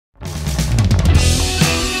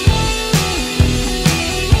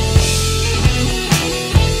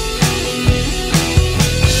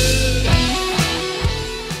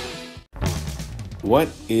What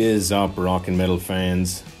is up, rock and metal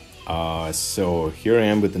fans? So here I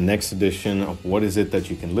am with the next edition of What Is It That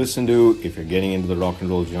You Can Listen To if you're getting into the rock and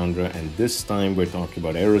roll genre, and this time we're talking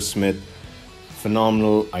about Aerosmith.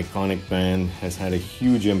 Phenomenal, iconic band, has had a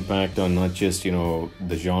huge impact on not just,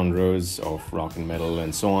 the genres of rock and metal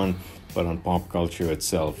and so on, but on pop culture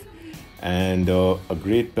itself. And a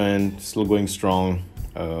great band, still going strong,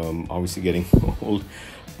 obviously getting old,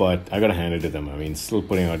 but I gotta hand it to them. I mean, still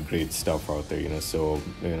putting out great stuff out there, so,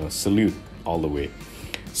 salute all the way.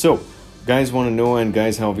 So, guys want to know, and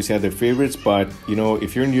guys obviously have their favorites, but,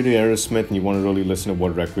 if you're new to Aerosmith and you want to really listen to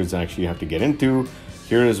what records actually you have to get into,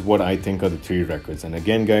 here is what I think are the 3 records. And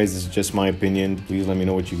again, guys, this is just my opinion. Please let me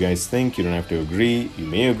know what you guys think. You don't have to agree. You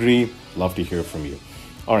may agree. Love to hear from you.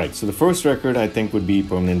 All right, so the first record I think would be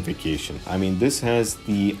Permanent Vacation. I mean, this has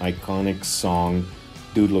the iconic song,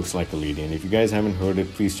 Dude Looks Like a Lady. And if you guys haven't heard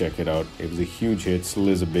it, please check it out. It was a huge hit, still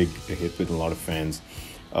is a big hit with a lot of fans.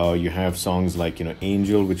 You have songs like,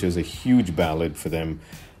 Angel, which is a huge ballad for them.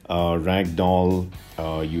 Ragdoll,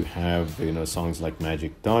 you have, songs like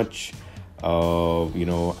Magic Touch.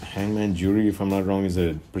 Hangman Jury, if I'm not wrong, is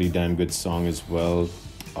a pretty damn good song as well.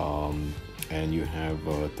 And you have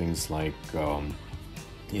things like, I'm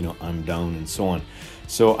Down and so on.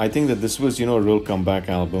 So I think that this was, a real comeback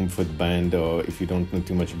album for the band. If you don't know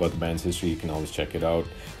too much about the band's history, you can always check it out.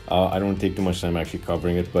 I don't take too much time actually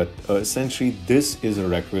covering it, but essentially this is a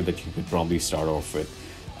record that you could probably start off with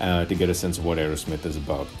to get a sense of what Aerosmith is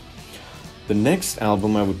about. The next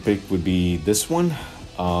album I would pick would be this one.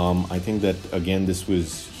 I think that, again, this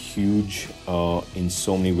was huge in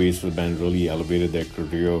so many ways for the band, really elevated their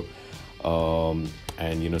career, and,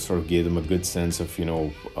 sort of gave them a good sense of,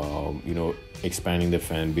 expanding their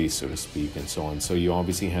fan base, so to speak, and so on. So you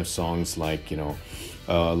obviously have songs like,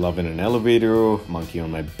 Love in an Elevator, Monkey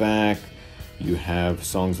on My Back. You have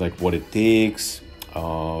songs like What It Takes,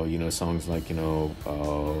 songs like,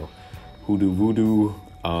 Hoodoo Voodoo,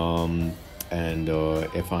 and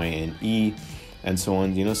Fine, and so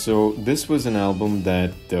on. So this was an album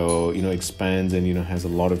that expands and has a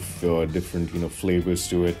lot of different flavors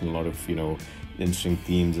to it, and a lot of interesting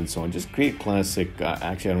themes and so on. Just great classic.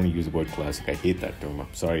 Actually, I don't use the word classic, I hate that term, I'm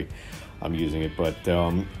sorry I'm using it, but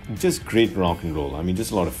just great rock and roll. I mean, just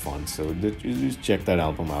a lot of fun. So just check that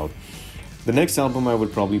album out. The next album I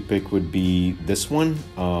would probably pick would be this one,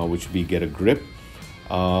 which would be Get a Grip.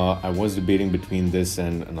 I was debating between this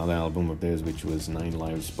and another album of theirs, which was 9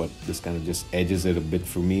 Lives, but this kind of just edges it a bit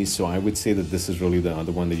for me. So I would say that this is really the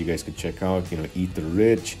other one that you guys could check out. Eat the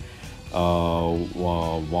Rich,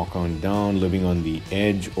 Walk On Down, Living on the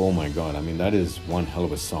Edge. Oh my God, I mean, that is one hell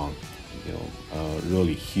of a song.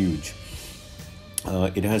 Really huge.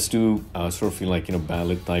 It has two sort of feel like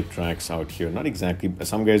ballad type tracks out here. Not exactly.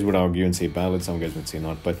 Some guys would argue and say ballad. Some guys would say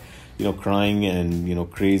not. But Crying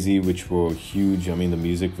and Crazy, which were huge. I mean, the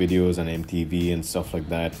music videos on MTV and stuff like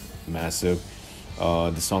that, massive.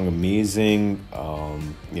 The song Amazing.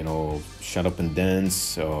 Shut Up and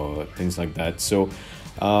Dance. Things like that. So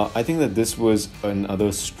I think that this was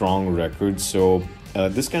another strong record. So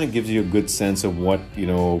this kind of gives you a good sense of what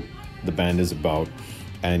the band is about,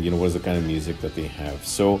 and what is the kind of music that they have.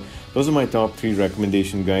 So those are my top 3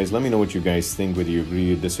 recommendations, guys. Let me know what you guys think, whether you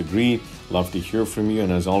agree or disagree. Love to hear from you,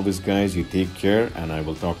 and as always, guys, you take care, and I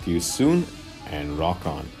will talk to you soon, and rock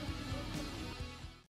on.